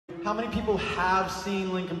how many people have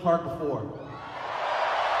seen Linkin Park before?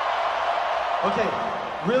 Okay,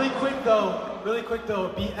 really quick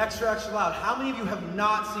though, be extra loud. How many of you have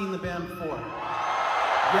not seen the band before?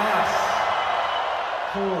 Yes.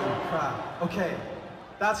 Holy crap. Okay,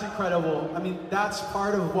 that's incredible. I mean, that's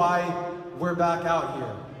part of why we're back out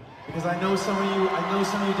here. Because I know some of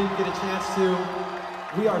you didn't get a chance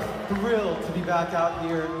to. We are thrilled to be back out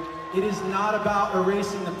here. It is not about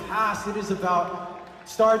erasing the past, it is about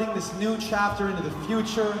starting this new chapter into the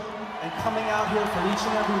future and coming out here for each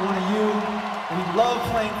and every one of you. We love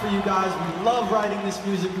playing for you guys, we love writing this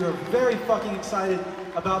music, we are very fucking excited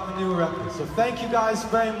about the new record. So thank you guys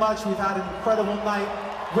very much, we've had an incredible night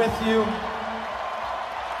with you.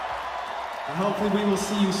 And hopefully we will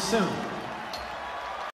see you soon.